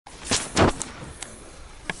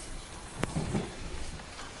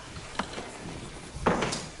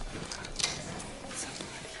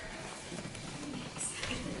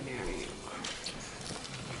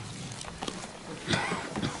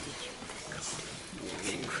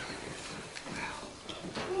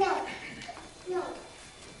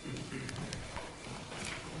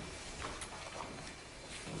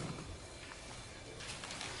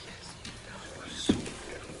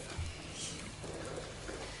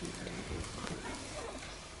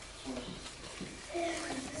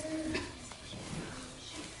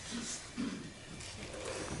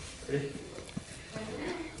Ready?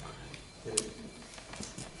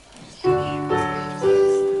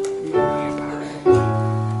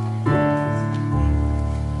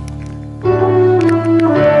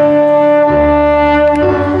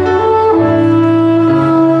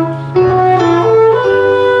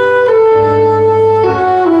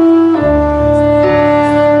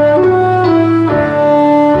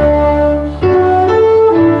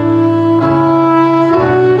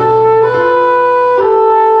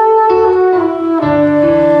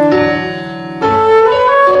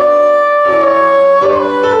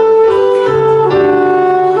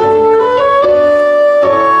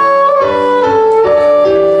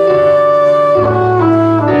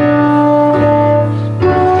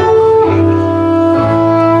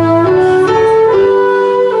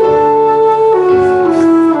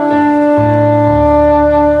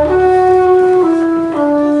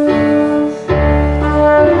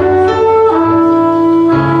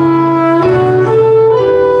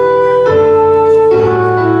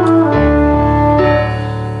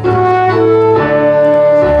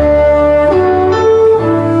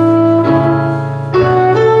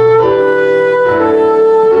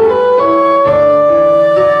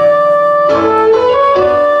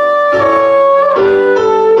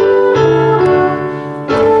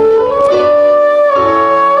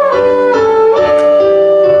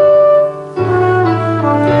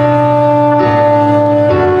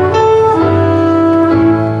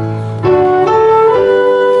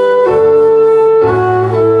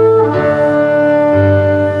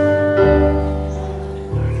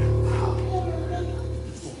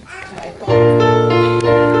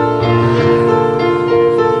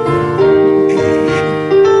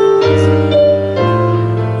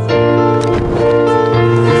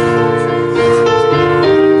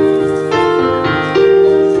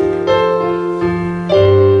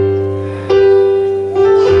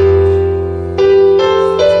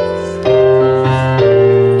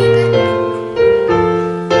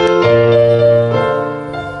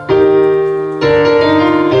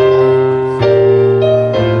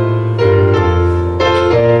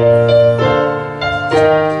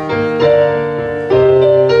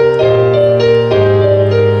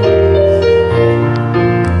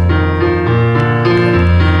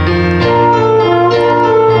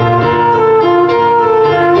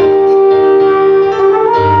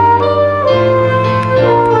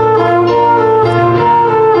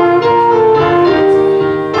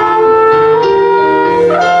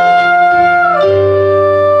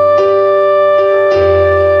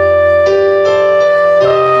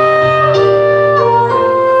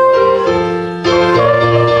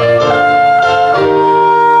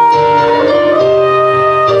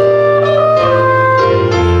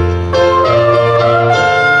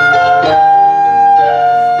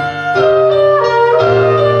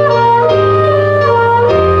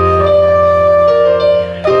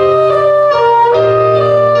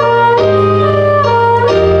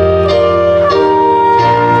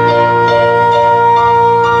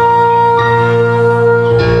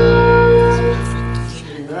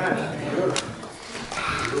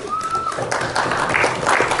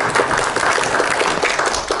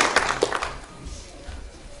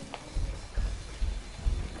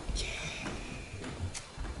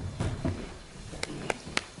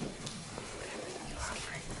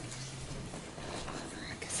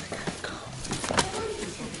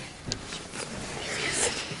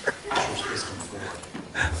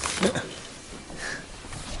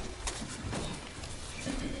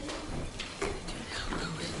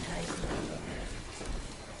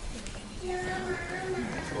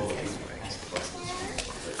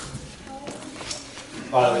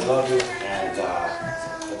 Father, we love you, and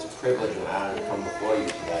it's a privilege and honor to come before you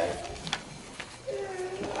today.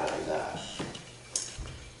 And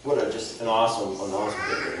what just an awesome day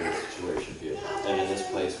to be where it should be, and in this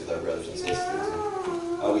place with our brothers and sisters.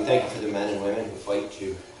 And, we thank you for the men and women who fight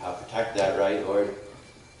to protect that right, Lord.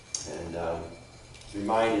 And it's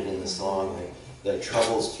reminded in the song that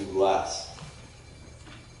troubles to bless.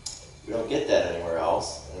 We don't get that anywhere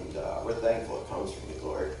else, and we're thankful it comes from you,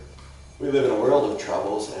 Lord. We live in a world of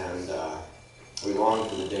troubles, and we long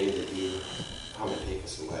for the day that you come and take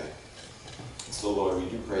us away. And so, Lord, we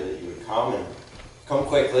do pray that you would come and come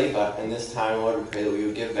quickly, but in this time, Lord, we pray that we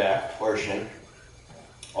would give back a portion,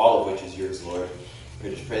 all of which is yours, Lord.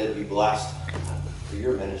 We just pray that you be blessed for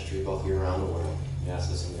your ministry, both here around the world. We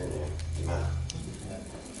ask this in your name. Amen.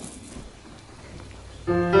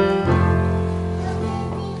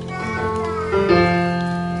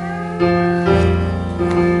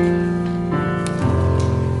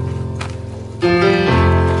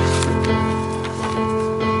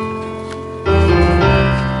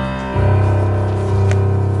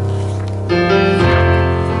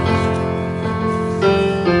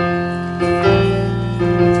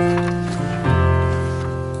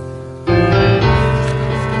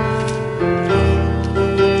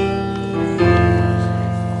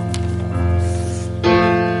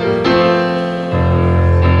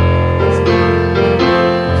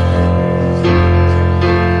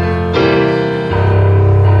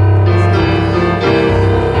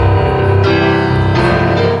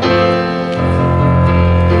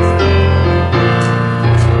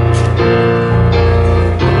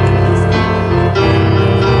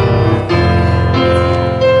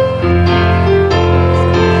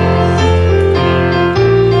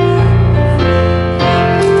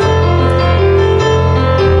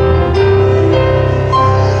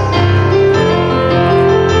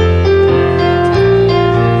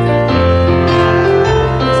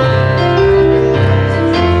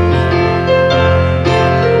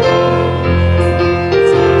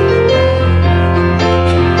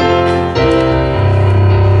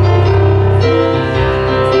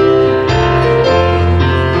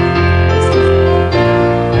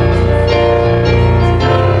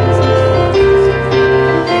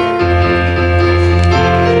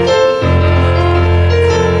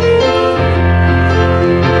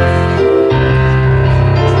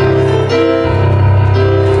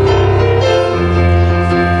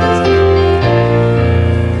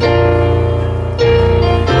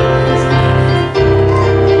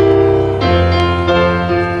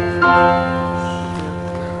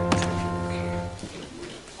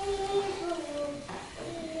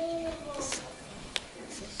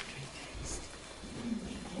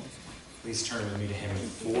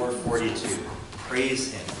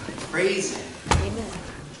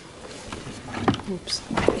 Oops.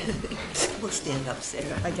 We'll stand up,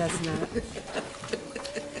 Sarah. I guess not.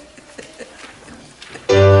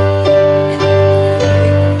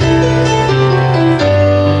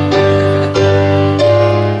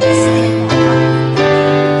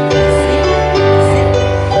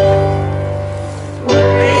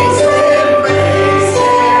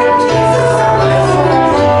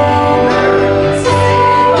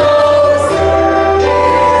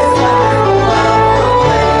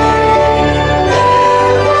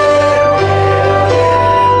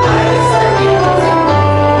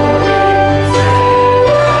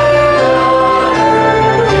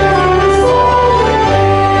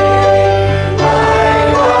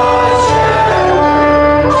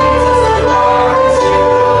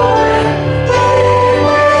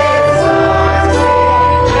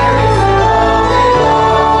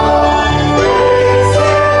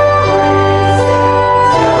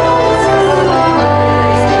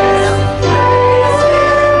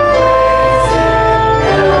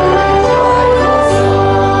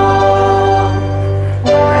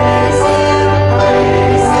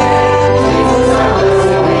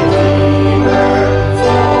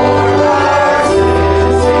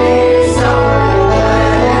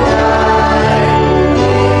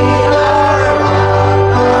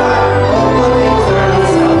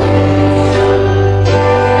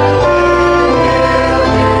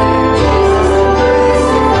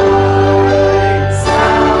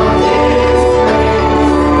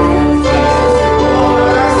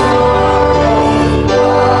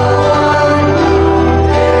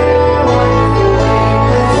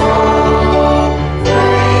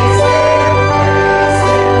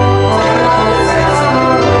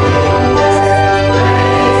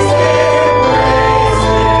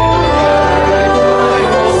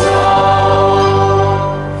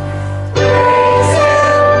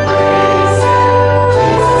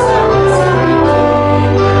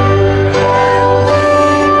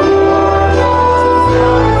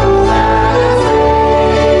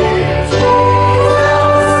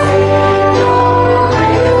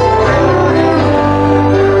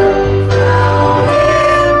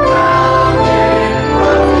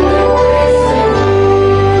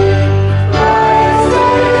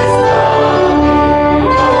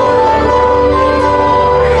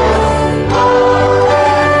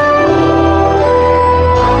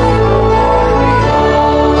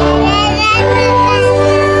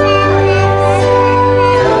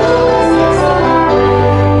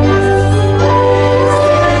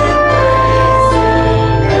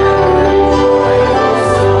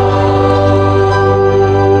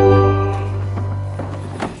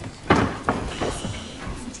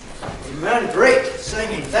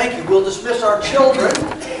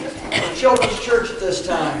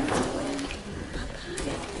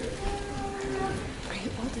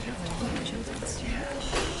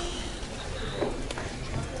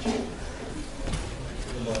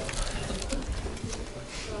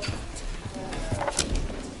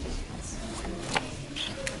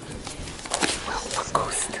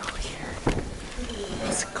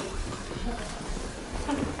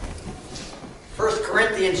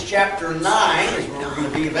 Chapter 9 is where we're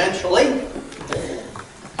going to be eventually.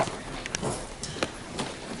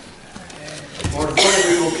 Lord willing,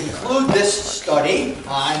 we will conclude this study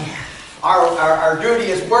on our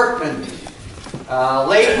duty as workmen,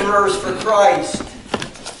 laborers for Christ.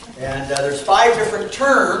 And there's 5 different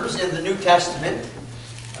terms in the New Testament,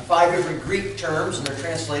 5 different Greek terms, and they're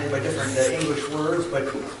translated by different English words, but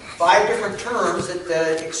 5 different terms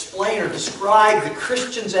that explain or describe the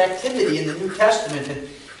Christian's activity in the New Testament.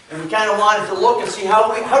 And we kind of wanted to look and see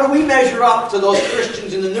how do we measure up to those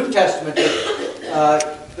Christians in the New Testament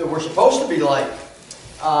that we're supposed to be like.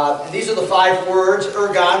 And these are the 5 words.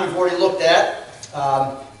 Ergon, we've already looked at,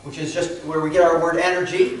 which is just where we get our word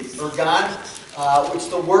energy, ergon. It's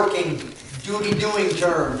the working, duty-doing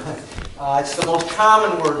term. It's the most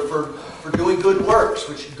common word for doing good works,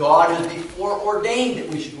 which God has before ordained that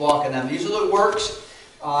we should walk in them. These are the works.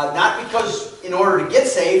 Not because in order to get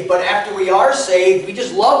saved, but after we are saved, we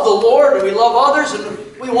just love the Lord and we love others and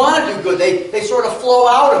we want to do good. They sort of flow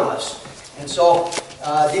out of us. And so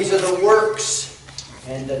these are the works.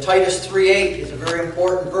 And Titus 3:8 is a very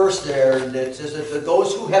important verse there. And it says that for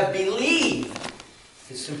those who have believed,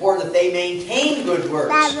 it's important that they maintain good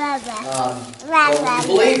works. So you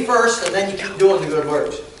believe first and then you keep doing the good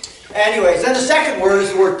works. Anyways, then the second word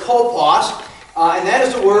is the word kopos. And that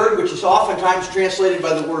is a word which is oftentimes translated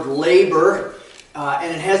by the word labor, and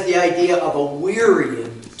it has the idea of a weary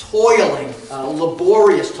and toiling,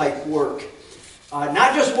 laborious type work.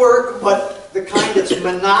 Not just work, but the kind that's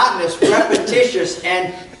monotonous, repetitious,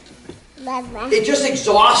 and it just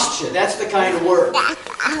exhausts you. That's the kind of work.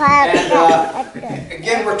 And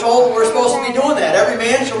again, we're told we're supposed to be doing that. Every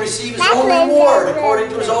man shall receive his own reward according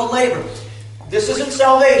to his own labor. This isn't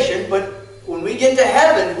salvation, but when we get to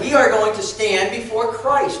heaven, we are going to stand before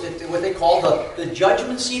Christ at what they call the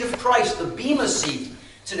judgment seat of Christ, the Bema seat.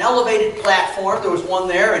 It's an elevated platform. There was one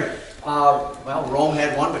there, and well, Rome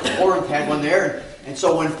had one, but Corinth had one there. And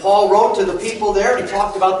so when Paul wrote to the people there, and he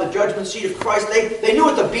talked about the judgment seat of Christ, they knew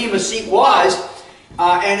what the Bema seat was,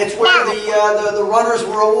 and it's where the runners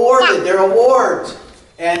were awarded their awards.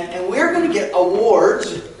 And we're going to get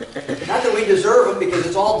awards, not that we deserve them, because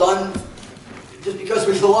it's all done just because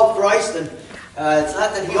we love Christ, and it's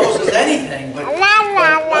not that He owes us anything, but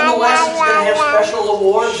nonetheless, He's going to have special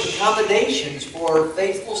awards and commendations for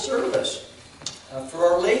faithful service, for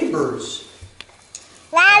our labors.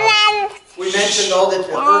 We mentioned, though, that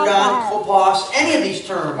ergon, kopos, any of these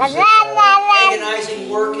terms, agonizing,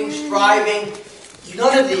 working, striving,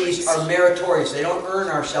 none of these are meritorious. They don't earn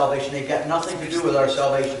our salvation. They've got nothing to do with our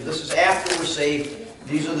salvation. This is after we're saved.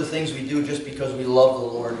 These are the things we do just because we love the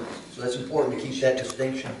Lord. So that's important to keep that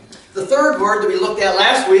distinction. The third word that we looked at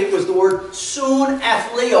last week was the word soon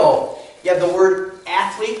athleo. You have the word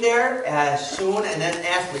athlete there, soon, and then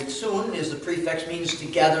athlete. Soon is the prefix, means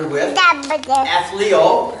together with.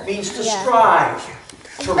 Athleo means to strive,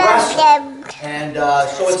 to wrestle. And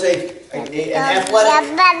so it's an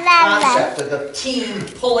athletic concept of the team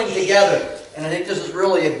pulling together. And I think this is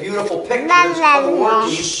really a beautiful picture of the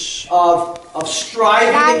working of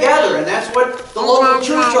striving together. And that's what the local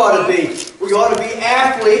church ought to be. We ought to be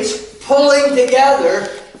athletes pulling together.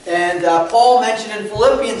 And Paul mentioned in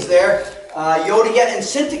Philippians there, Euodia and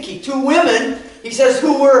Syntyche, two women, he says,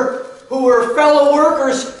 who were fellow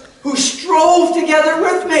workers who strove together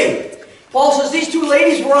with me. Paul says these two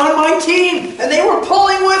ladies were on my team, and they were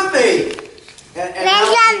pulling with me. And now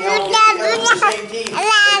we together on the same team in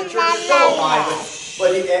the church of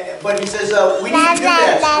Philippi. But he says we need to do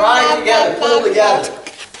that, strive together, pull together.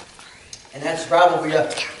 And that's probably a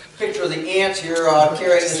picture of the ants here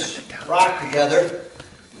carrying this rock together.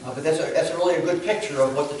 But that's really a good picture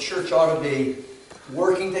of what the church ought to be,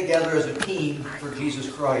 working together as a team for Jesus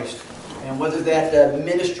Christ. And whether that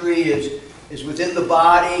ministry is within the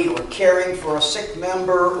body, or caring for a sick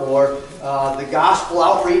member, or the gospel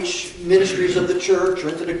outreach ministries of the church, or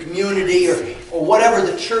into the community, or whatever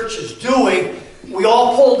the church is doing, we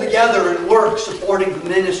all pull together and work supporting the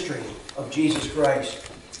ministry of Jesus Christ.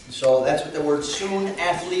 So that's what the word soon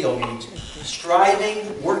athleo means.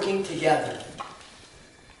 Striving, working together.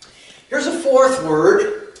 Here's a fourth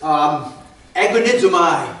word,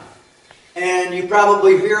 agonizomai. And you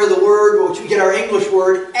probably hear the word, which we get our English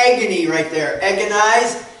word, agony right there.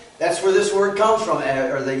 Agonize, that's where this word comes from,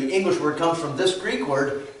 or the English word comes from this Greek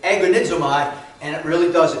word, agonizomai, and it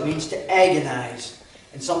really does. It means to agonize.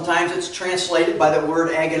 And sometimes it's translated by the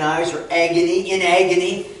word agonize or agony,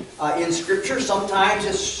 in Scripture. Sometimes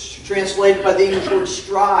it's translated by the English word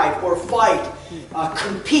strive or fight,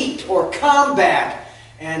 compete or combat.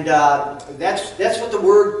 And that's what the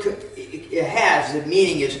word it has. The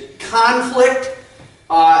meaning is conflict,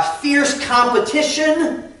 fierce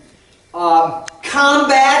competition,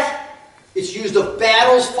 combat. It's used of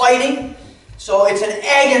battles, fighting. So it's an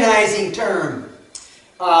agonizing term.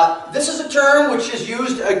 This is a term which is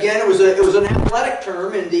used, again, it was an athletic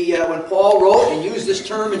term in when Paul wrote and used this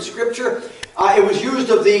term in Scripture. It was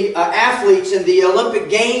used of the athletes in the Olympic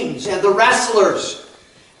Games and the wrestlers.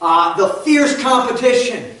 The fierce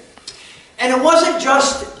competition. And it wasn't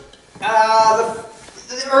just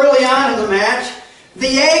early on in the match.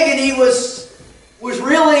 The agony was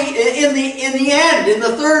really in the end, in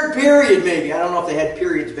the third period maybe. I don't know if they had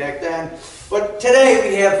periods back then. But today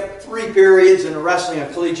we have 3 periods in a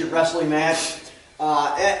collegiate wrestling match.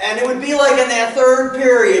 And it would be like in that third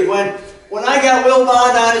period when I got Will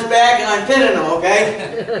Bond on his back and I'm pinning him,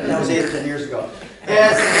 okay? That was 8 or 10 years ago.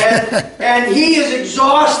 And he is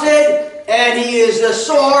exhausted, and he is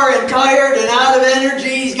sore and tired and out of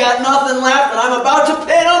energy. He's got nothing left, and I'm about to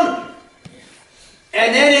pin him.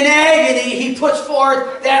 And then in agony, he puts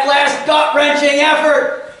forth that last gut-wrenching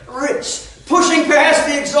effort, pushing past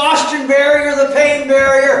the exhaustion barrier, the pain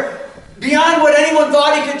barrier, beyond what anyone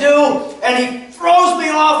thought he could do, and he throws me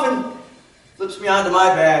off and flips me onto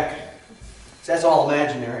my back. That's all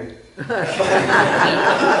imaginary.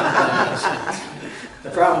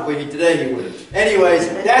 Probably today he would. Anyways,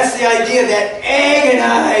 that's the idea that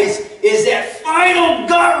agonize is that final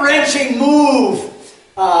gut-wrenching move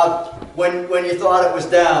when you thought it was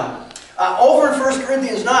down. Over in 1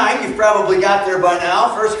 Corinthians 9, you've probably got there by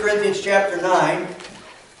now, 1 Corinthians chapter 9,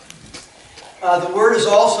 the word is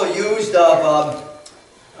also used of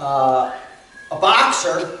a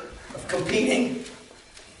boxer of competing.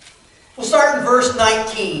 We'll start in verse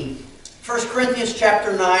 19. 1 Corinthians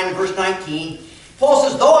chapter 9, verse 19. Paul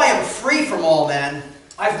says, though I am free from all men,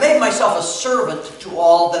 I've made myself a servant to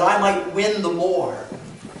all that I might win the more.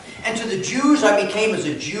 And to the Jews I became as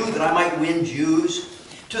a Jew that I might win Jews.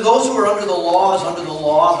 To those who are under the law, as under the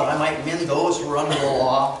law, that I might win those who are under the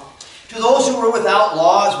law. To those who are without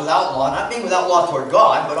law, as without law, not being without law toward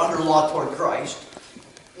God, but under law toward Christ,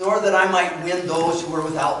 nor that I might win those who are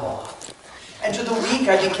without law. And to the weak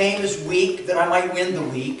I became as weak, that I might win the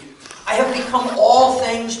weak. I have become all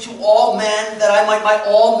things to all men, that I might by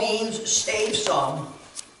all means save some.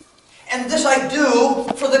 And this I do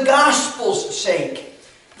for the gospel's sake,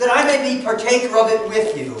 that I may be partaker of it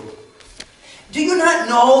with you. Do you not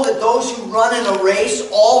know that those who run in a race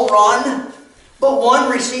all run, but one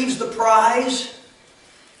receives the prize?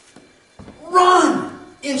 Run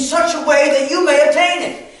in such a way that you may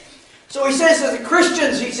attain it. So he says to the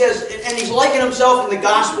Christians, he says, and he's likening himself in the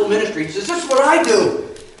gospel ministry. He says, this is what I do.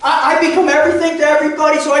 I become everything to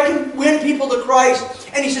everybody so I can win people to Christ.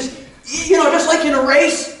 And he says, you know, just like in a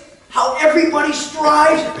race, how everybody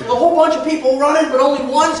strives, there's a whole bunch of people running, but only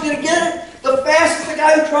one's going to get it. The fastest, the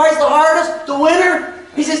guy who tries the hardest, the winner.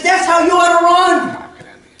 He says, that's how you ought to run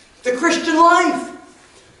the Christian life.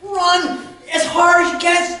 Run as hard as you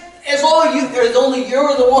can, as only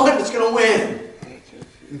you're the one that's going to win.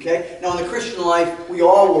 Okay? Now in the Christian life, we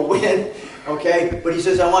all will win. Okay? But he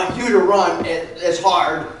says, I want you to run as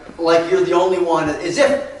hard, like you're the only one, as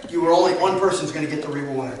if you were only one person's going to get the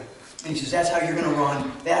reward. And he says, that's how you're going to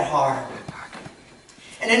run that hard.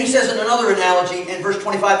 And then he says in another analogy in verse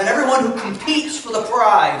 25, and everyone who competes for the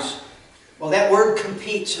prize. Well, that word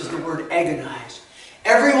competes is the word agonize.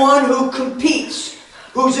 Everyone who competes,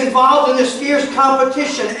 who's involved in this fierce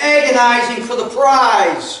competition, agonizing for the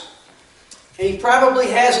prize. And he probably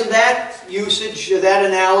has in that usage, that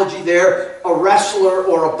analogy there, a wrestler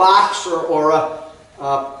or a boxer or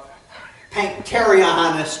a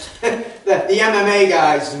Pantarianist, the MMA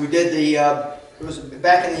guys who did it was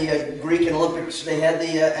back in the Greek and Olympics, they had the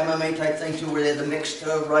MMA type thing too, where they had the mixed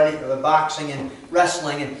boxing and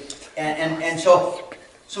wrestling. And so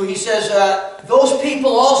he says, those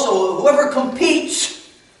people also, whoever competes,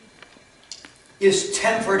 is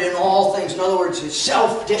tempered in all things. In other words, is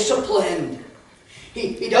self-disciplined.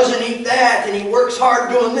 He doesn't eat that, and he works hard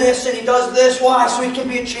doing this, and he does this. Why? So he can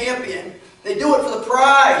be a champion. They do it for the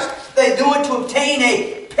prize. They do it to obtain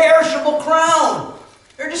a perishable crown.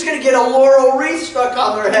 They're just going to get a laurel wreath stuck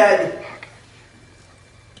on their head.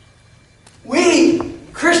 We,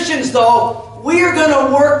 Christians though, we are going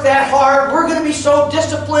to work that hard. We're going to be so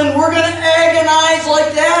disciplined. We're going to agonize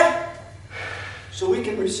like that so we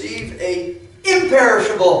can receive an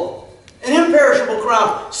imperishable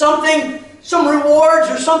crown. Some rewards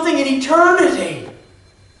or something in eternity.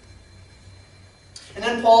 And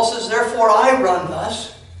then Paul says, therefore I run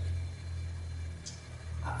thus.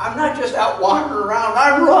 I'm not just out wandering around.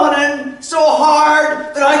 I'm running so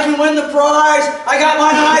hard that I can win the prize. I got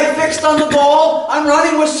my eye fixed on the goal. I'm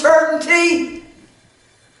running with certainty.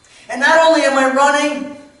 And not only am I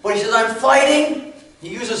running, but he says I'm fighting.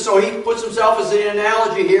 He puts himself as an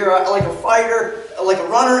analogy here, like a fighter, like a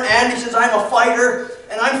runner, and he says I'm a fighter,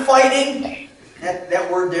 and I'm fighting.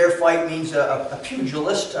 That word there, fight, means a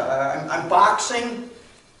pugilist. I'm boxing,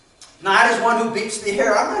 not as one who beats the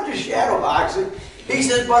air. I'm not just shadow boxing. He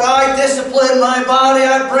says, but I discipline my body,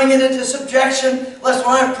 I bring it into subjection, lest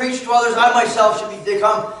when I preach to others, I myself should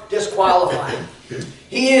become disqualified.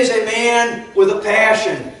 He is a man with a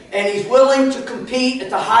passion, and he's willing to compete at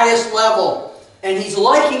the highest level. And he's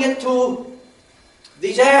likening it to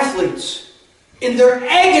these athletes in their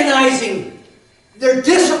agonizing, their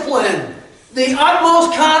discipline, the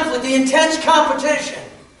utmost conflict, the intense competition.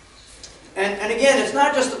 And again, it's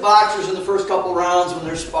not just the boxers in the first couple rounds when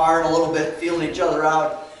they're sparring a little bit, feeling each other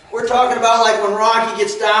out. We're talking about like when Rocky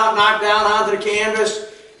gets knocked down onto the canvas,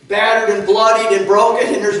 battered and bloodied and broken,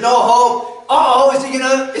 and there's no hope. Uh-oh, is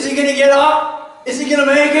he gonna get up? Is he gonna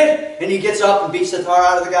make it? And he gets up and beats the tar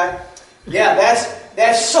out of the guy. Yeah,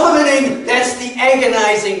 that's summoning, that's the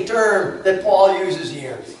agonizing term that Paul uses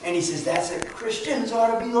here. And he says that's it. Christians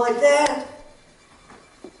ought to be like that.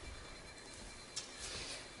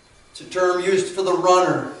 It's a term used for the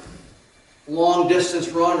runner, long distance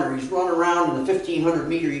runner. He's run around in the 1,500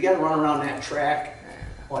 meter. You got to run around that track,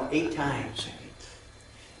 8 times.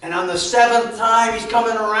 And on the 7th time, he's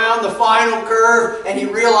coming around the final curve, and he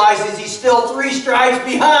realizes he's still 3 strides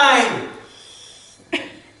behind.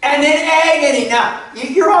 And in agony. Now,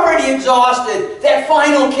 you're already exhausted. That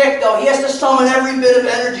final kick, though, he has to summon every bit of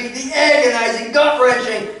energy, the agonizing,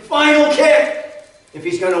 gut-wrenching final kick, if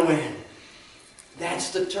he's going to win.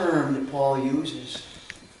 That's the term that Paul uses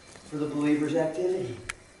for the believer's activity,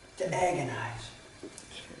 to agonize.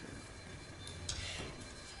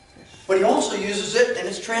 But he also uses it, and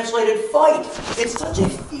it's translated fight. It's such a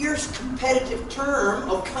fierce, competitive term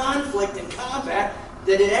of conflict and combat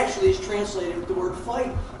that it actually is translated with the word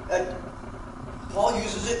fight. Paul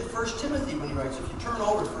uses it in 1 Timothy when he writes. If you turn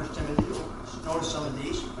over to 1 Timothy, you'll notice some of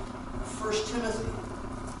these. 1 Timothy,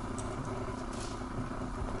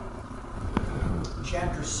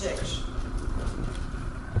 chapter 6.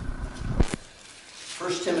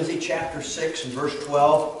 1 Timothy chapter 6 and verse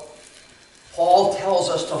 12. Paul tells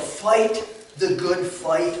us to fight the good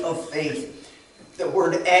fight of faith. The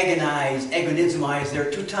word agonize, agonizomai, is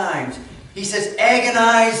there 2 times. He says,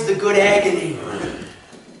 agonize the good agony.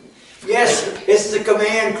 Yes, it's the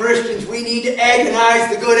command, Christians. We need to agonize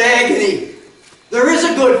the good agony. There is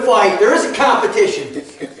a good fight. There is a competition.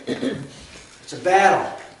 It's a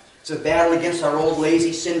battle. It's a battle against our old,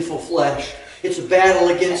 lazy, sinful flesh. It's a battle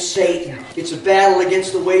against Satan. It's a battle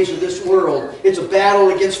against the ways of this world. It's a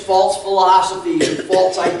battle against false philosophies and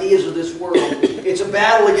false ideas of this world. It's a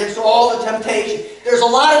battle against all the temptation. There's a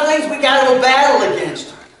lot of things we got to go battle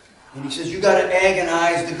against. And he says, you got to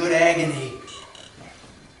agonize the good agony.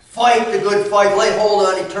 Fight the good fight. Lay hold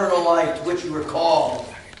on eternal life to which you were called.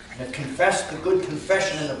 And confess the good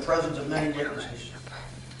confession in the presence of many witnesses.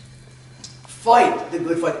 Fight the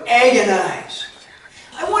good fight. Agonize.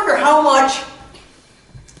 I wonder how much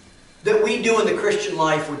that we do in the Christian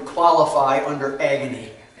life would qualify under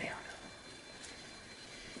agony.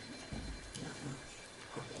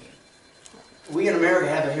 We in America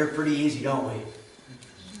have it here pretty easy, don't we?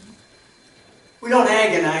 We don't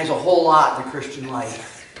agonize a whole lot in the Christian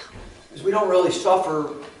life, because we don't really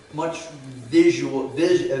suffer much visual,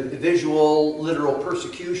 literal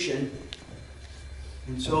persecution.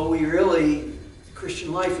 And so we really,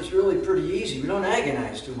 Christian life is really pretty easy. We don't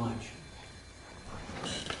agonize too much.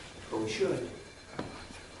 But we should.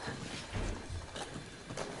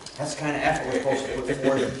 That's the kind of effort we're supposed to put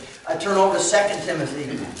forward. I turn over to 2 Timothy.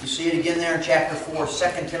 You see it again there in chapter 4,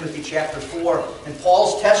 2 Timothy chapter 4. And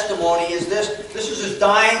Paul's testimony is this. This is his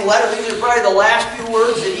dying letter. These are probably the last few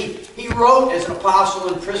words that he wrote as an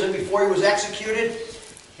apostle in prison before he was executed.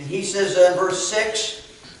 And he says in verse 6,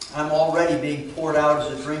 I'm already being poured out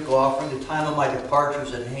as a drink offering. The time of my departure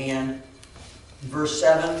is at hand. In verse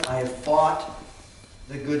 7, I have fought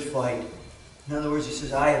the good fight. In other words, he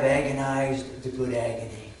says, I have agonized the good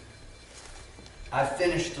agony. I've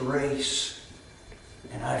finished the race,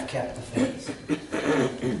 and I've kept the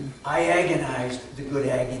faith. I agonized the good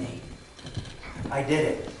agony. I did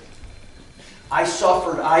it. I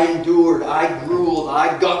suffered, I endured, I grueled,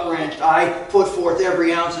 I gut-wrenched, I put forth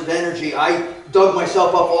every ounce of energy. I dug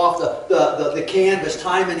myself up off the canvas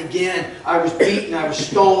time and again. I was beaten, I was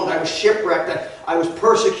stoned, I was shipwrecked, I was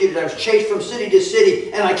persecuted, I was chased from city to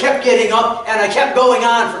city, and I kept getting up and I kept going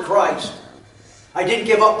on for Christ. I didn't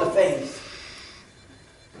give up the faith.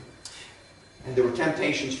 And there were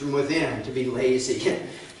temptations from within to be lazy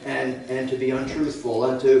and to be untruthful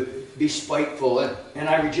and to be spiteful. And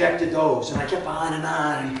I rejected those. And I kept on and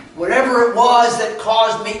on. And whatever it was that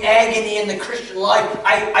caused me agony in the Christian life,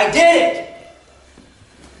 I did it.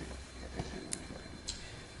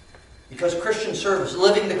 Because Christian service,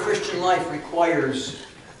 living the Christian life, requires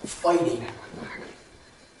fighting.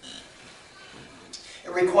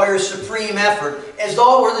 It requires supreme effort, as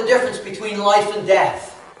though it were the difference between life and death.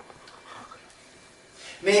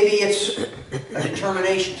 Maybe it's a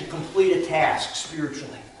determination to complete a task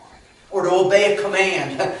spiritually, or to obey a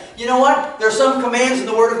command. You know what? There's some commands in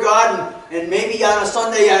the Word of God, and maybe on a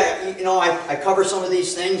Sunday, I cover some of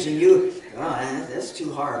these things, and that's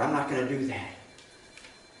too hard. I'm not going to do that.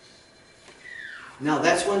 Now,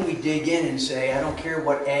 that's when we dig in and say, I don't care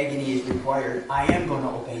what agony is required. I am going to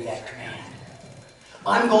obey that command.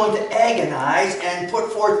 I'm going to agonize and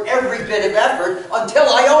put forth every bit of effort until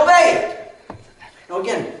I obey it. Now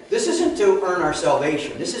again, this isn't to earn our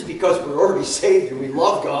salvation. This is because we're already saved and we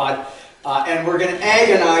love God. And we're going to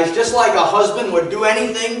agonize just like a husband would do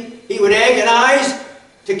anything. He would agonize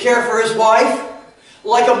to care for his wife.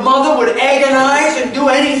 Like a mother would agonize and do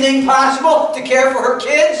anything possible to care for her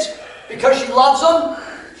kids because she loves them.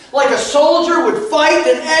 Like a soldier would fight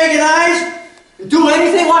and agonize and do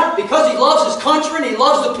anything because he loves his country and he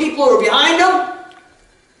loves the people who are behind him.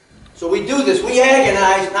 So we do this. We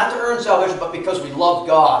agonize, not to earn salvation, but because we love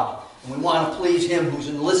God. And we want to please Him who's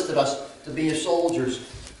enlisted us to be His soldiers.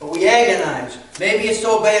 But we agonize. Maybe it's to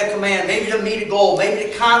obey a command. Maybe to meet a goal.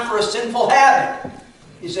 Maybe to conquer a sinful habit.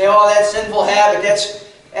 You say, oh, that sinful habit,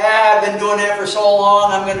 I've been doing that for so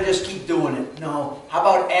long, I'm going to just keep doing it. No. How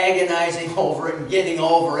about agonizing over it and getting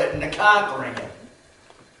over it and conquering it?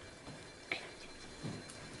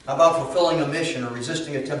 How about fulfilling a mission, or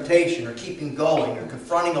resisting a temptation, or keeping going, or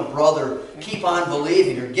confronting a brother, keep on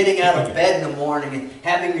believing, or getting out of bed in the morning and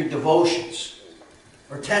having your devotions,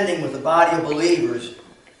 or tending with a body of believers?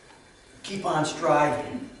 Keep on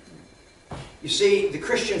striving. You see, the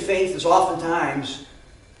Christian faith is oftentimes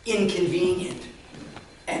inconvenient,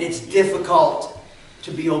 and it's difficult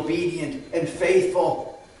to be obedient and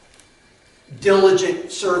faithful,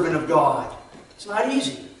 diligent servant of God. It's not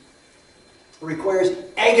easy. It requires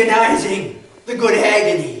agonizing the good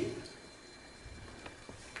agony.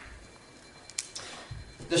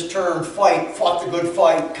 This term, fight, fought the good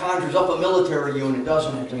fight, conjures up a military unit,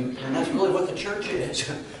 doesn't it? And that's really what the church is.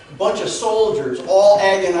 A bunch of soldiers, all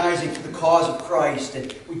agonizing for the cause of Christ.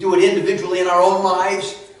 And we do it individually in our own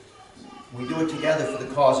lives. We do it together for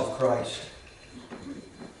the cause of Christ.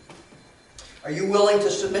 Are you willing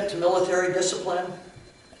to submit to military discipline?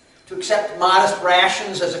 To accept modest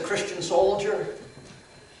rations as a Christian soldier?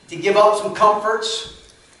 To give up some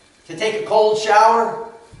comforts? To take a cold shower?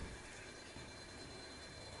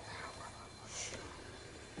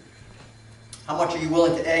 How much are you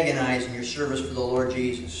willing to agonize in your service for the Lord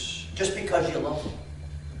Jesus? Just because you love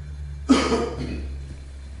Him?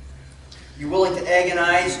 Are you willing to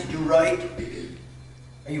agonize to do right?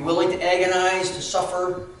 Are you willing to agonize to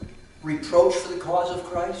suffer reproach for the cause of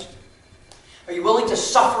Christ? Are you willing to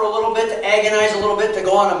suffer a little bit, to agonize a little bit, to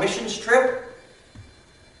go on a missions trip?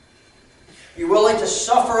 Are you willing to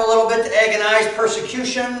suffer a little bit, to agonize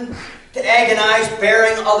persecution, to agonize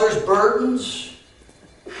bearing others' burdens?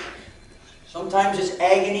 Sometimes it's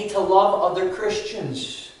agony to love other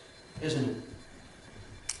Christians, isn't it?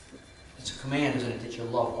 It's a command, isn't it, that you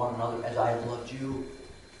love one another as I have loved you.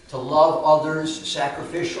 To love others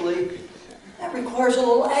sacrificially, that requires a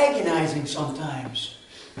little agonizing sometimes.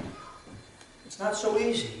 It's not so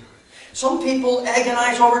easy. Some people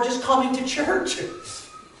agonize over just coming to church.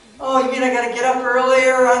 Oh, you mean I got to get up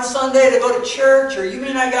earlier on Sunday to go to church? Or you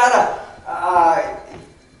mean I got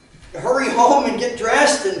to hurry home and get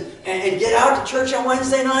dressed and get out to church on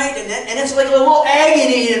Wednesday night? And it's like a little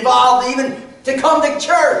agony involved even to come to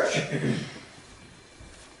church.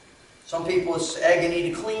 Some people, it's agony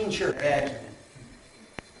to clean church.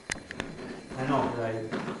 I know, I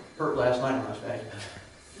hurt last night when I was vacuuming.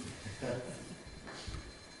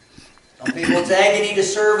 Some people, it's agony to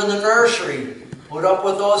serve in the nursery. Put up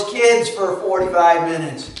with those kids for 45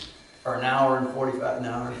 minutes. Or an hour and 45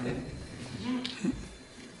 hours.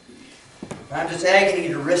 Sometimes it's agony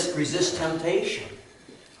to resist temptation.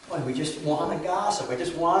 Boy, we just want to gossip. I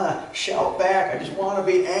just want to shout back. I just want to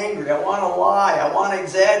be angry. I want to lie. I want to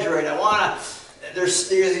exaggerate. There's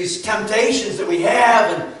these temptations that we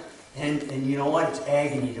have, and you know what? It's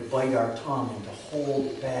agony to bite our tongue and to hold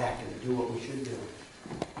it back and to do what we should do.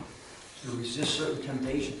 To resist certain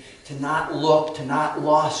temptation. To not look, to not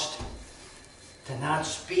lust, to not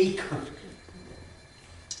speak.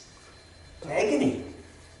 It's agony.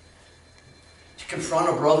 To confront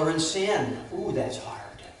a brother in sin. Ooh, that's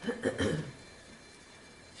hard.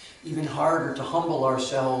 Even harder to humble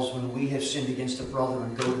ourselves when we have sinned against a brother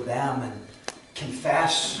and go to them and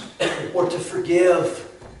confess or to forgive.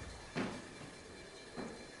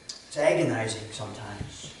 It's agonizing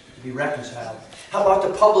sometimes to be reconciled. How about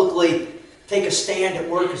to publicly take a stand at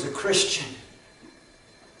work as a Christian?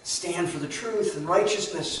 Stand for the truth and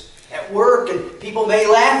righteousness at work, and people may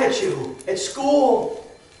laugh at you at school.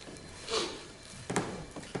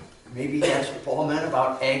 Maybe that's what Paul meant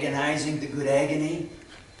about agonizing the good agony.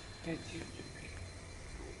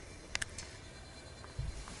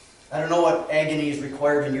 I don't know what agony is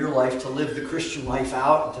required in your life to live the Christian life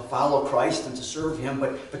out and to follow Christ and to serve Him,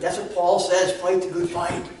 but that's what Paul says, fight the good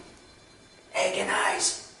fight.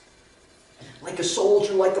 Agonize. Like a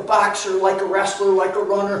soldier, like a boxer, like a wrestler, like a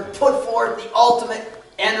runner. Put forth the ultimate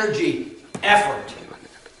energy, effort.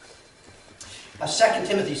 2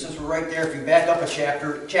 Timothy, since we're right there, if you back up a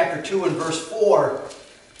chapter 2 and verse 4,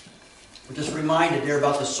 we're just reminded there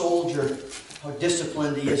about the soldier, how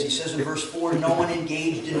disciplined he is. He says in verse 4, no one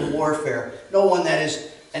engaged in warfare. No one that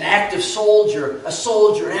is an active soldier,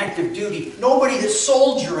 an active duty. Nobody that's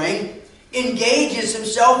soldiering engages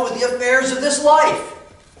himself with the affairs of this life.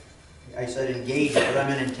 I said engage, but I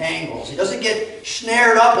meant entangles. He doesn't get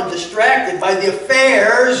snared up and distracted by the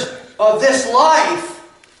affairs of this life.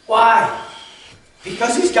 Why?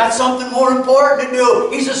 Because he's got something more important to do.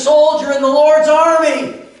 He's a soldier in the Lord's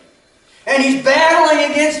army. And he's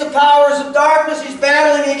battling against the powers of darkness. He's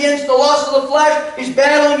battling against the lust of the flesh. He's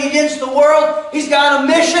battling against the world. He's got a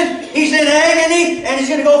mission. He's in agony. And he's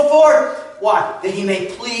going to go forward. Why? That he may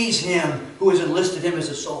please Him who has enlisted him as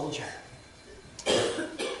a soldier.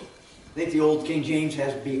 I think the old King James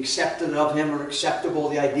has be accepted of him or acceptable.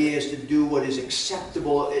 The idea is to do what is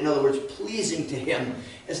acceptable, in other words, pleasing to him.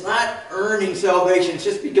 It's not earning salvation. It's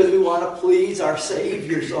just because we want to please our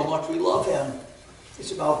Savior so much. We love him.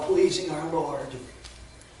 It's about pleasing our Lord,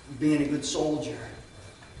 being a good soldier.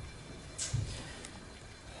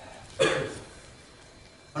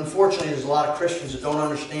 Unfortunately, there's a lot of Christians that don't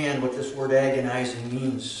understand what this word agonizing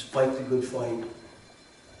means. Fight the good fight.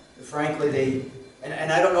 Frankly,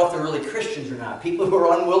 and I don't know if they're really Christians or not. People who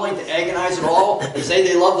are unwilling to agonize at all, they say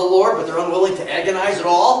they love the Lord, but they're unwilling to agonize at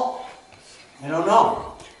all. I don't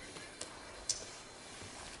know.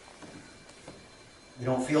 They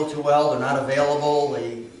don't feel too well, they're not available,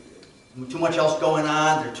 too much else going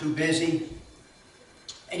on, they're too busy.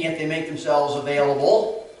 And yet they make themselves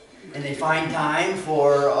available, and they find time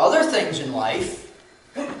for other things in life.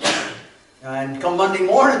 And come Monday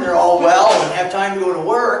morning, they're all well and have time to go to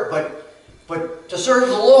work, but to serve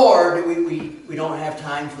the Lord, we don't have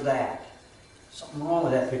time for that. Something wrong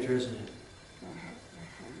with that picture, isn't it?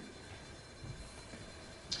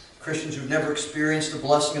 Christians who've never experienced the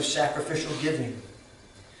blessing of sacrificial giving.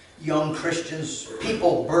 Young Christians,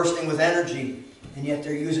 people bursting with energy, and yet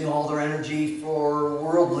they're using all their energy for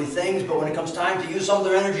worldly things, but when it comes time to use some of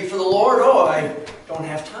their energy for the Lord, oh, I don't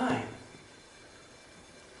have time.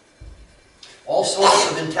 All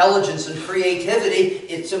sorts of intelligence and creativity,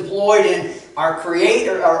 it's employed in our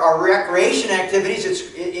recreation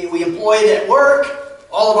activities. We employ it at work,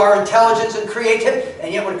 all of our intelligence and creativity,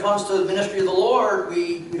 and yet when it comes to the ministry of the Lord,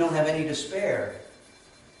 we don't have any to spare.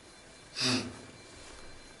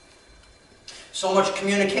 So much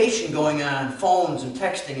communication going on, phones and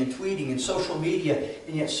texting and tweeting and social media,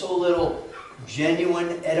 and yet so little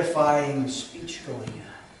genuine, edifying speech going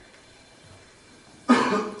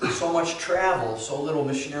on. So much travel, so little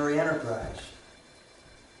missionary enterprise.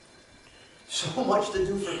 So much to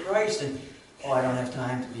do for Christ, and oh, I don't have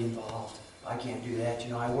time to be involved. I can't do that.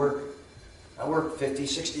 You know, I work 50,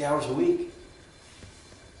 60 hours a week.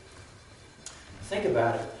 Think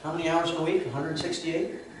about it. How many hours in a week?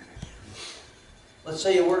 168? Let's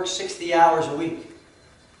say you work 60 hours a week.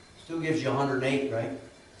 Still gives you 108, right?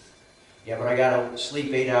 Yeah, but I got to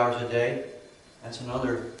sleep 8 hours a day. That's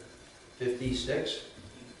another 56.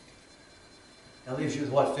 That leaves you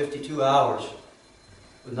with, what, 52 hours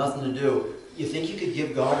with nothing to do. You think you could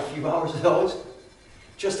give God a few hours of those?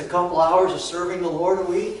 Just a couple hours of serving the Lord a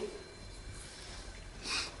week?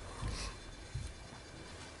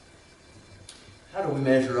 How do we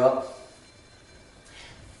measure up?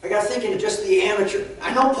 I got thinking of just the amateur.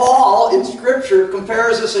 I know Paul in Scripture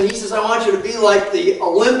compares us, and he says, I want you to be like the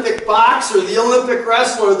Olympic boxer, the Olympic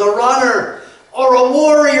wrestler, the runner, or a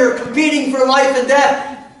warrior competing for life and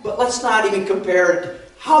death. But let's not even compare it.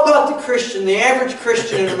 How about the Christian, the average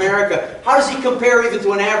Christian in America? How does he compare even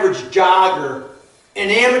to an average jogger, an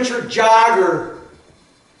amateur jogger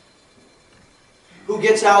who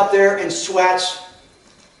gets out there and sweats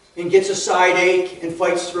and gets a side ache and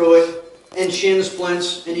fights through it? And shin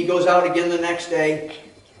splints, and he goes out again the next day,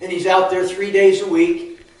 and he's out there 3 days a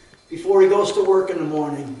week before he goes to work in the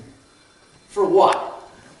morning. For what?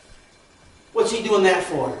 What's he doing that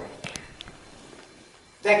for?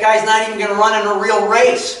 That guy's not even going to run in a real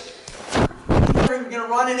race. He's not even going to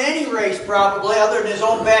run in any race, probably, other than his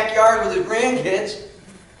own backyard with his grandkids.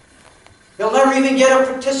 He'll never even get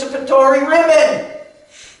a participatory ribbon.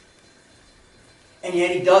 And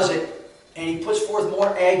yet he does it. And he puts forth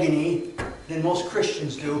more agony than most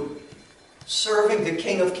Christians do, serving the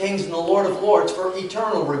King of Kings and the Lord of Lords for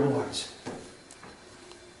eternal rewards.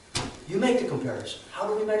 You make the comparison. How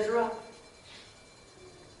do we measure up?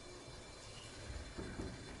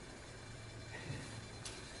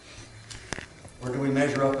 Or do we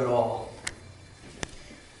measure up at all?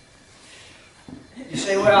 You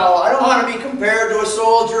say, well, I don't want to be compared to a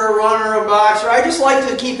soldier, a runner, a boxer. I just like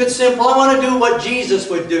to keep it simple. I want to do what Jesus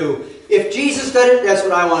would do. If Jesus did it, that's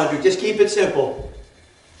what I want to do. Just keep it simple.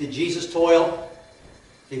 Did Jesus toil?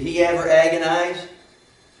 Did he ever agonize?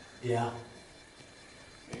 Yeah.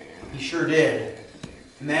 He sure did.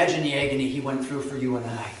 Imagine the agony he went through for you and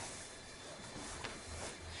I.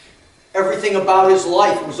 Everything about his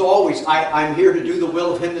life was always, I'm here to do the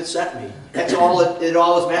will of him that sent me. That's all it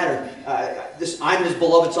always mattered. I'm his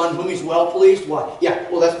beloved son, whom he's well pleased. What? Yeah,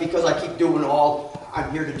 well, that's because I keep doing I'm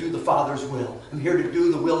here to do the Father's will. I'm here to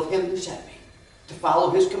do the will of him who sent me. To follow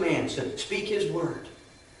his commands, to speak his word.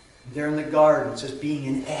 There in the garden, it says, being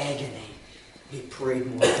in agony, he prayed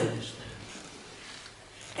more earnestly.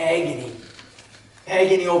 Agony.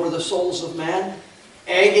 Agony over the souls of men.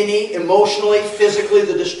 Agony, emotionally, physically,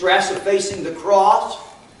 the distress of facing the cross.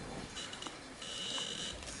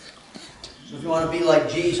 So if you want to be like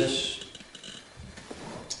Jesus,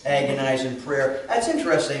 Agonize in prayer. That's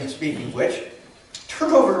interesting, speaking of which.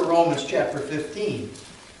 Turn over to Romans chapter 15.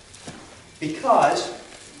 Because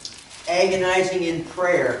agonizing in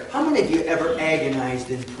prayer. How many of you ever agonized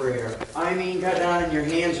in prayer? I mean, got down on your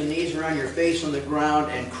hands and knees or on your face on the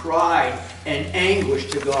ground and cried in anguish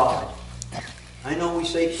to God. I know we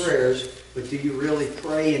say prayers, but do you really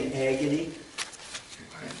pray in agony?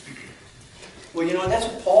 Well, you know, that's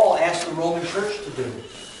what Paul asked the Roman church to do.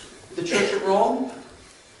 The church at Rome.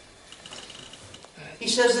 He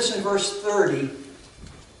says this in verse 30.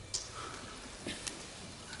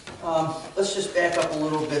 Let's just back up a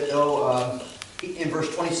little bit, though. In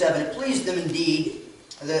verse 27, it pleased them indeed,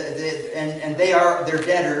 and they are their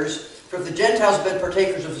debtors. For if the Gentiles have been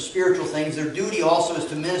partakers of the spiritual things, their duty also is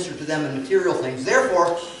to minister to them in material things.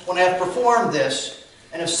 Therefore, when I have performed this,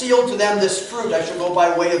 and have sealed to them this fruit, I shall go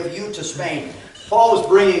by way of you to Spain. Paul was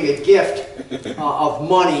bringing a gift of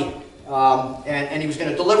money, and he was going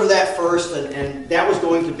to deliver that first, and that was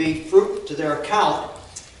going to be fruit to their account.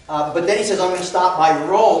 But then he says, I'm going to stop by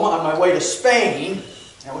Rome on my way to Spain.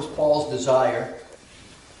 That was Paul's desire.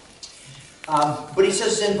 But he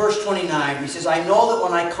says in verse 29, he says, I know that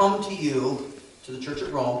when I come to you, to the church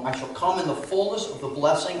at Rome, I shall come in the fullness of the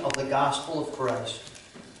blessing of the gospel of Christ.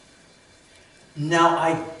 Now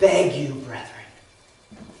I beg you, brethren.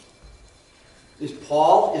 As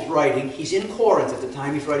Paul is writing, he's in Corinth at the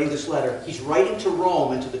time he's writing this letter. He's writing to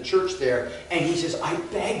Rome and to the church there. And he says, I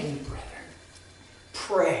beg you, brethren.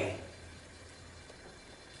 Pray.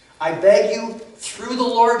 I beg you through the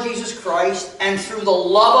Lord Jesus Christ and through the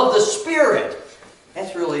love of the Spirit.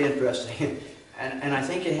 That's really interesting. And I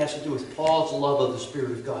think it has to do with Paul's love of the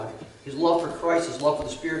Spirit of God. His love for Christ, his love for the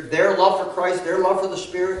Spirit, their love for Christ, their love for the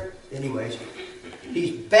Spirit. Anyways,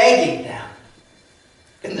 he's begging them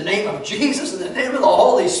in the name of Jesus, in the name of the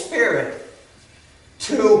Holy Spirit,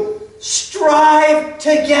 to strive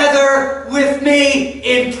together with me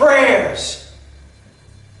in prayers.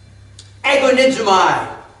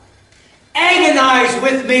 Agonizomai. Agonize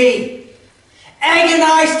with me.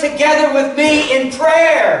 Agonize together with me in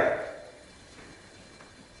prayer.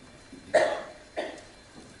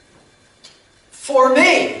 For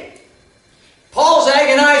me. Paul's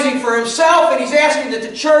agonizing for himself, and he's asking that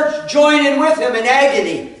the church join in with him in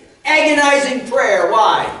agony. Agonizing prayer.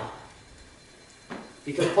 Why?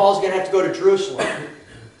 Because Paul's going to have to go to Jerusalem.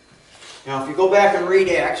 Now, if you go back and read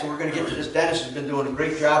Acts, and we're going to get to this, Dennis has been doing a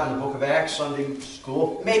great job in the book of Acts, Sunday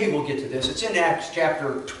school. Maybe we'll get to this. It's in Acts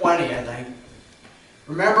chapter 20, I think.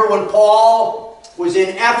 Remember when Paul was in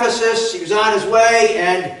Ephesus, he was on his way,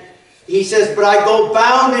 and he says, but I go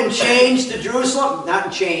bound in chains to Jerusalem. Not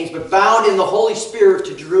in chains, but bound in the Holy Spirit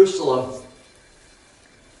to Jerusalem.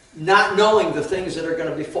 Not knowing the things that are going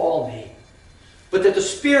to befall me. But that the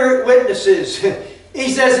Spirit witnesses. He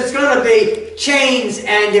says it's going to be chains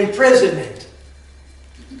and imprisonment.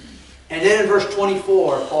 And then in verse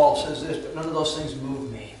 24, Paul says this, but none of those things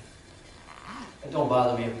move me. It don't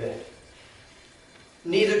bother me a bit.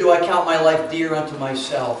 Neither do I count my life dear unto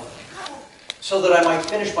myself, so that I might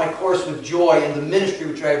finish my course with joy in the ministry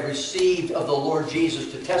which I have received of the Lord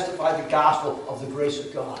Jesus, to testify the gospel of the grace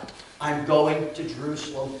of God. I'm going to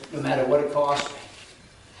Jerusalem no matter what it costs me.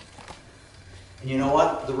 And you know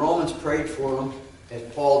what? The Romans prayed for him, as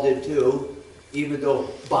Paul did too, even though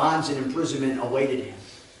bonds and imprisonment awaited him.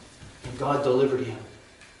 And God delivered him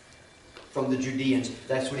from the Judeans.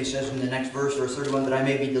 That's what he says in the next verse, verse 31, that I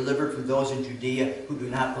may be delivered from those in Judea who do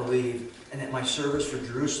not believe, and that my service for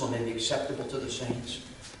Jerusalem may be acceptable to the saints.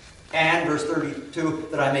 And verse 32,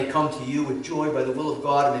 that I may come to you with joy by the will of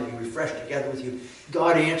God and may be refreshed together with you.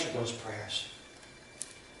 God answered those prayers.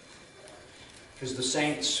 Because the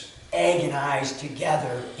saints agonize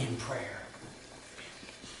together in prayer.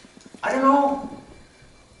 I don't know.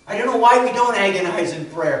 I don't know why we don't agonize in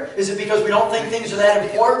prayer. Is it because we don't think things are that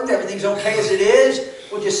important? Everything's okay as it is?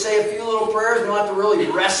 We'll just say a few little prayers. We don't have to really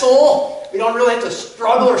wrestle. We don't really have to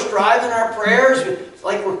struggle or strive in our prayers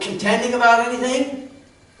like we're contending about anything.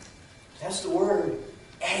 That's the word.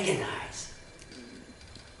 Agonize.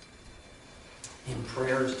 In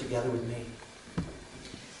prayers together with me.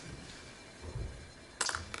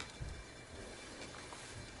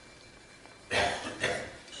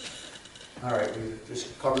 All right, we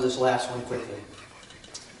just cover this last one quickly.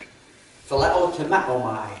 Phileo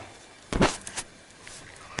temechomai.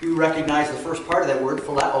 You recognize the first part of that word.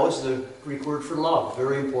 Phileo is the Greek word for love.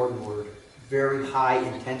 Very important word. Very high,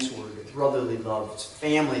 intense word. It's brotherly love. It's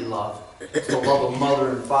family love. It's the love a mother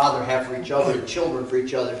and father have for each other, and children for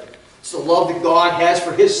each other. It's the love that God has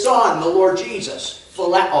for His Son, the Lord Jesus.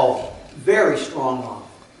 Phileo. Very strong love.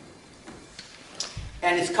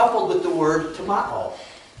 And it's coupled with the word tomao.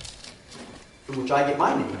 from which I get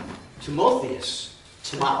my name, Timotheus.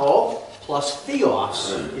 Timao plus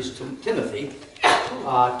theos is Timothy.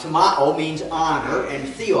 Timao means honor, and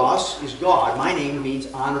theos is God. My name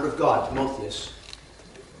means honored of God, Timotheus.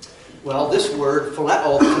 Well, this word,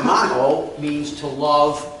 phileo, timao, means to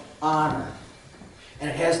love, honor. And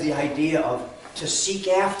it has the idea of to seek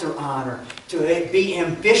after honor, to be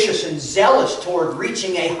ambitious and zealous toward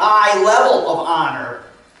reaching a high level of honor.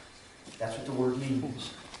 That's what the word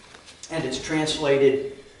means. And it's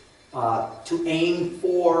translated to aim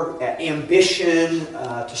for, ambition,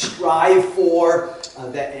 to strive for,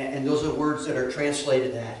 and those are the words that are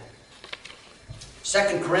translated that.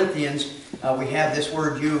 2 Corinthians, we have this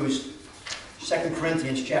word used. 2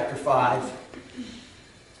 Corinthians chapter 5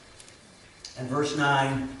 and verse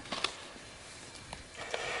 9.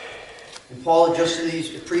 And Paul, just in these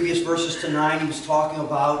previous verses to 9, he was talking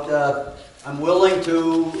about, I'm willing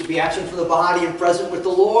to be absent from the body and present with the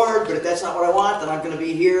Lord, but if that's not what I want, then I'm going to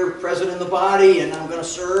be here, present in the body, and I'm going to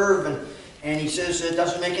serve. And he says, it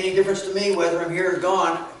doesn't make any difference to me whether I'm here or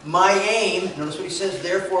gone. My aim, notice what he says,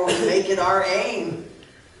 therefore we make it our aim.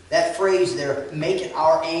 That phrase there, make it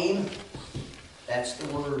our aim, that's the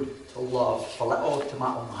word to love. Phileo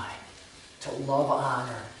timao, to love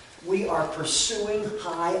honor. We are pursuing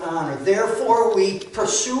high honor. Therefore, we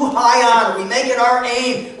pursue high honor. We make it our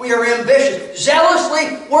aim. We are ambitious,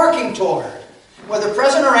 zealously working toward, whether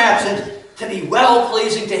present or absent, to be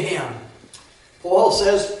well-pleasing to Him. Paul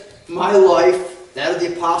says, my life, that of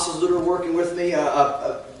the apostles that are working with me,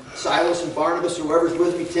 Silas and Barnabas, whoever's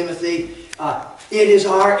with me, Timothy, it is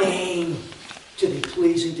our aim to be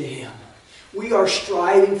pleasing to Him. We are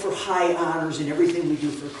striving for high honors in everything we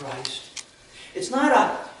do for Christ. It's not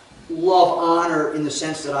a love honor in the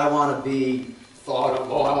sense that I want to be thought of,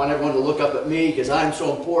 I want everyone to look up at me because I'm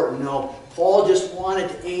so important. No, Paul just wanted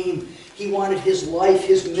to aim. He wanted his life,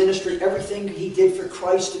 his ministry, everything he did for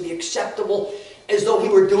Christ to be acceptable, as though he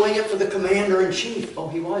were doing it for the commander-in-chief. Oh,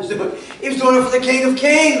 he was doing it. He was doing it for the King of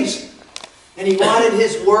Kings. And he wanted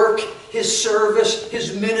his work, his service,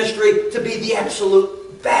 his ministry to be the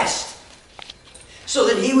absolute best, so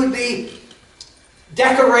that he would be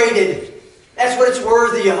decorated. That's what it's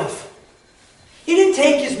worthy of. He didn't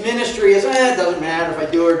take his ministry as, it doesn't matter if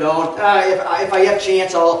I do or don't. If I have a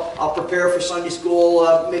chance, I'll prepare for Sunday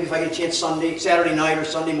school. Maybe if I get a chance Saturday night or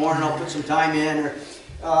Sunday morning, I'll put some time in. Or,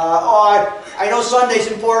 I know Sunday's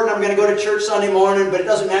important. I'm going to go to church Sunday morning, but it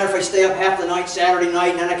doesn't matter if I stay up half the night Saturday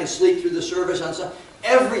night and then I can sleep through the service on Sunday.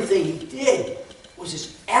 Everything he did was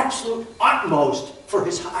his absolute utmost for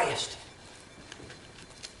his highest.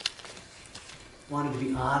 Wanted to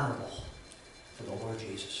be honorable for the Lord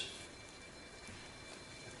Jesus.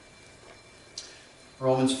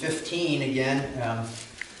 Romans 15 again,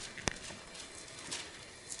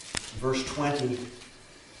 verse 20.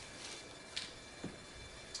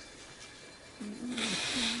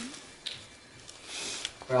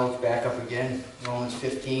 Well, let's back up again. Romans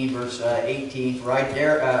 15, verse 18. For I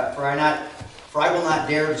will not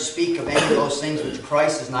dare to speak of any of those things which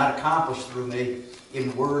Christ has not accomplished through me,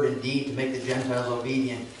 in word and deed, to make the Gentiles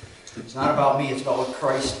obedient. It's not about me, it's about what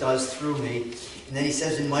Christ does through me. And then he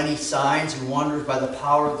says, in many signs and wonders by the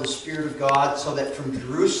power of the Spirit of God, so that from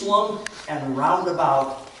Jerusalem and round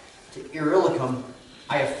about to Illyricum,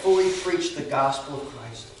 I have fully preached the gospel of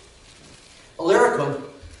Christ. Illyricum,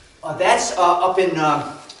 that's up in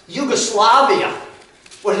Yugoslavia,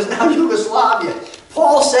 what is now Yugoslavia.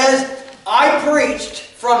 Paul says, I preached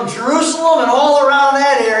from Jerusalem and all around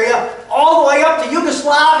that area, all the way up to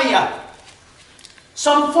Yugoslavia.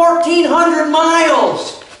 Some 1,400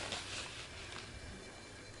 miles.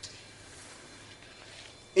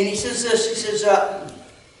 And he says this, he says,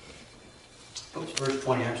 verse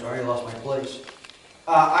 20, I'm sorry, I lost my place.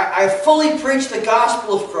 I fully preached the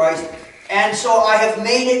gospel of Christ, and so I have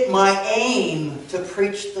made it my aim to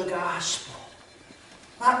preach the gospel.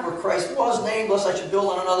 Not where Christ was named, lest I should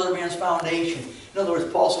build on another man's foundation. In other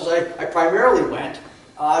words, Paul says, I primarily went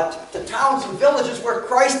to towns and villages where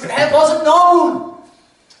Christ wasn't known.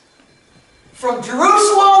 From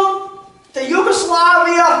Jerusalem to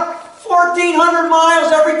Yugoslavia, 1,400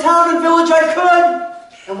 miles, every town and village I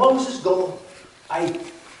could. And what was his goal?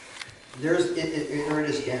 There it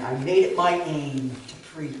is again. I made it my aim to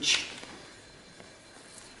preach.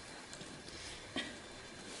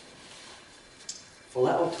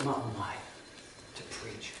 Phileo timao, to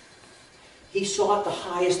preach. He sought the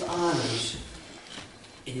highest honors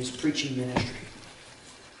in his preaching ministry.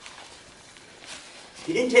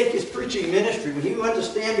 He didn't take his preaching ministry. When he went to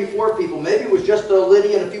stand before people, maybe it was just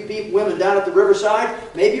Lydia and a few people, women down at the riverside.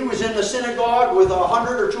 Maybe it was in the synagogue with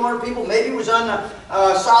 100 or 200 people. Maybe it was on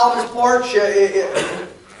Solomon's porch.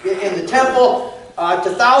 in the temple, to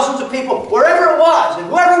thousands of people, wherever it was, and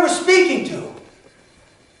whoever he was speaking to.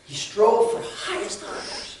 He strove for highest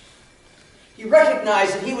honors. He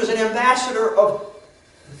recognized that he was an ambassador of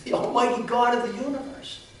the Almighty God of the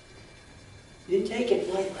universe. He didn't take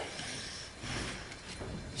it lightly.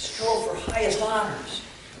 He strove for highest honors.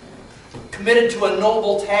 Committed to a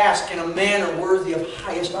noble task in a manner worthy of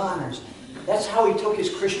highest honors. That's how he took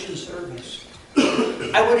his Christian service.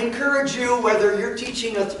 I would encourage you, whether you're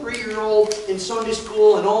teaching a 3-year-old in Sunday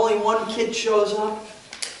school and only one kid shows up,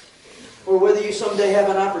 or whether you someday have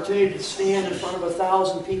an opportunity to stand in front of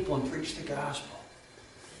 1,000 people and preach the gospel,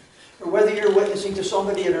 or whether you're witnessing to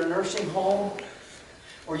somebody at a nursing home,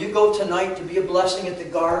 or you go tonight to be a blessing at the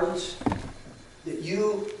gardens, that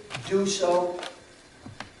you do so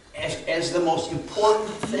as the most important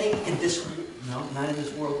thing in this, no, not in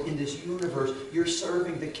this world, in this universe. You're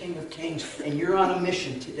serving the King of Kings, and you're on a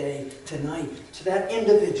mission today, tonight, to that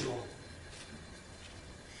individual.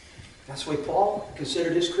 That's why Paul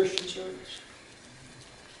considered his Christian service.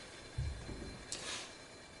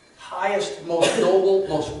 Highest, most noble,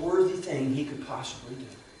 most worthy thing he could possibly do.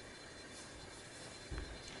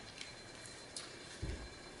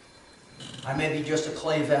 I may be just a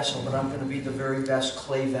clay vessel, but I'm going to be the very best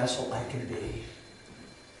clay vessel I can be.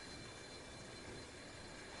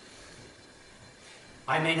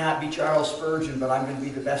 I may not be Charles Spurgeon, but I'm going to be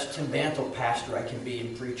the best Tim Bantle pastor I can be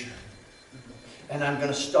and preacher. And I'm going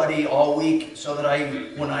to study all week so that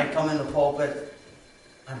when I come in the pulpit,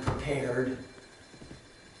 I'm prepared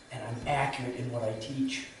and I'm accurate in what I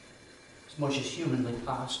teach as much as humanly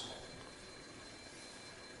possible.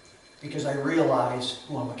 Because I realize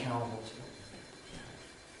who I'm accountable to.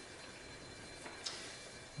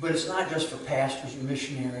 But it's not just for pastors or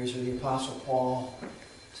missionaries or the Apostle Paul.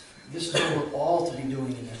 This is what we're all to be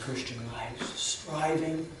doing in their Christian lives,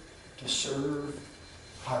 striving to serve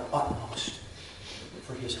our utmost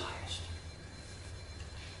for His highest.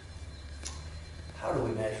 How do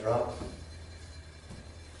we measure up?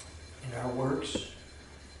 In our works,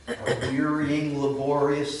 our wearying,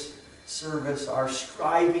 laborious service, our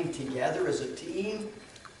striving together as a team,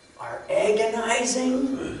 our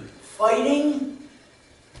agonizing, fighting,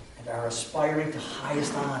 and our aspiring to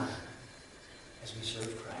highest honor as we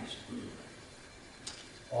serve Christ.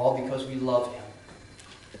 All because we love Him.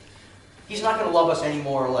 He's not going to love us any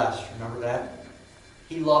more or less. Remember that?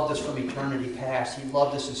 He loved us from eternity past. He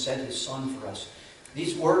loved us and sent His Son for us.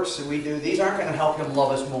 These works that we do, these aren't going to help Him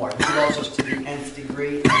love us more. He loves us to the nth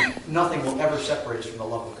degree, and nothing will ever separate us from the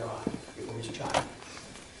love of God if we're His child.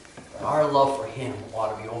 But our love for Him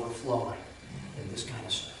ought to be overflowing in this kind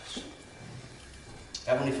of service.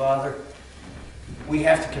 Heavenly Father, we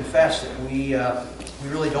have to confess that we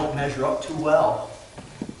really don't measure up too well.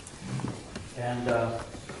 And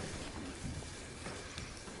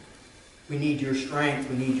we need your strength.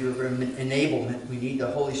 We need your enablement. We need the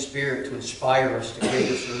Holy Spirit to inspire us to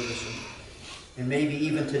greater service. And maybe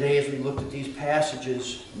even today as we looked at these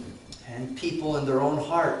passages and people in their own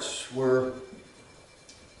hearts were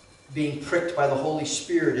being pricked by the Holy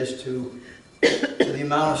Spirit as to the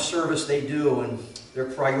amount of service they do and their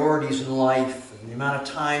priorities in life and the amount of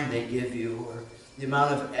time they give you or the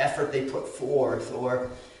amount of effort they put forth or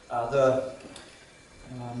the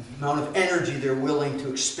amount of energy they're willing to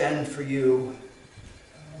expend for you.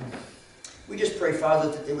 We just pray, Father,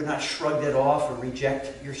 that they would not shrug that off or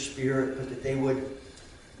reject your Spirit, but that they would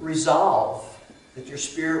resolve, that your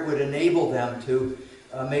Spirit would enable them to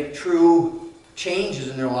make true changes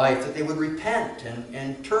in their life, that they would repent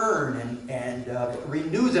and turn and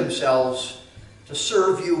renew themselves to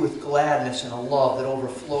serve you with gladness and a love that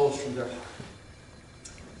overflows from their heart.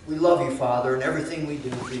 We love you, Father, and everything we do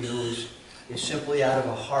for you is simply out of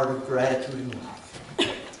a heart of gratitude and love.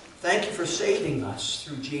 Thank you for saving us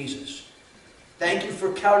through Jesus. Thank you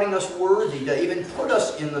for counting us worthy to even put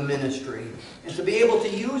us in the ministry and to be able to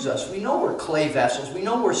use us. We know we're clay vessels. We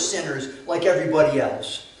know we're sinners like everybody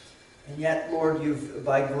else. And yet, Lord,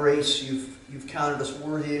 by grace, you've counted us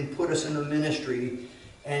worthy and put us in the ministry,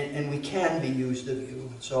 and we can be used of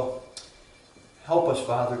you. So help us,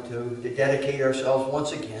 Father, to dedicate ourselves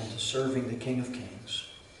once again to serving the King of Kings.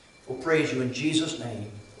 We'll praise you in Jesus'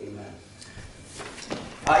 name. Amen.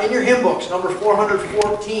 In your hymn books, number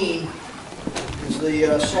 414 is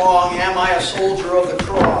the song, Am I a Soldier of the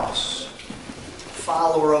Cross,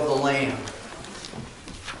 Follower of the Lamb.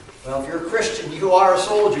 Well, if you're a Christian, you are a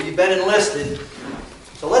soldier. You've been enlisted.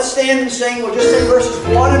 So let's stand and sing. We'll just sing verses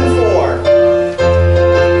 1 and 4.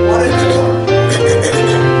 1 and 4.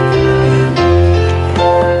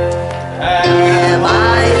 Am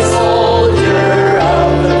I a soldier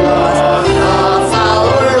of the cross, a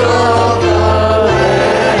follower of the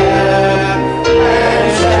Lamb?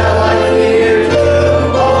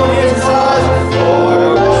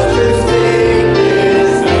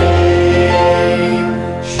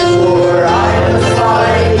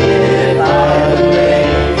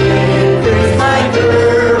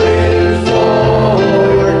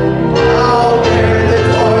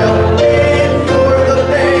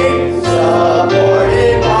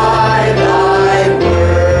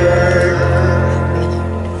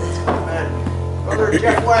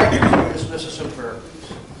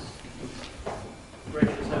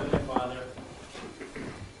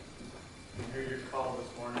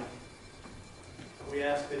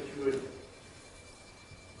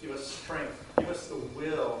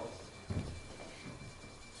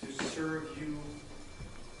 serve you,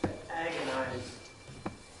 to agonize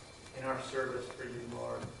in our service for you,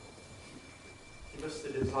 Lord. Give us the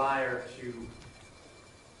desire to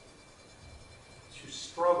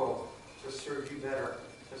struggle to serve you better,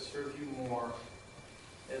 to serve you more.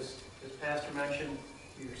 As Pastor mentioned,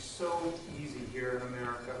 we are so easy here in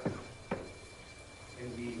America.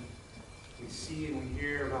 And we see and we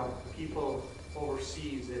hear about people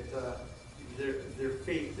overseas that their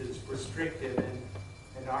faith is restricted,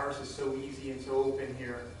 and ours is so easy and so open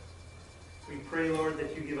here. We pray, Lord,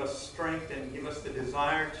 that you give us strength and give us the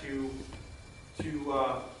desire to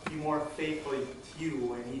be more faithful to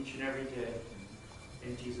you in each and every day.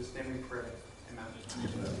 In Jesus' name we pray.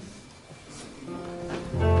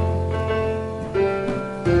 Amen.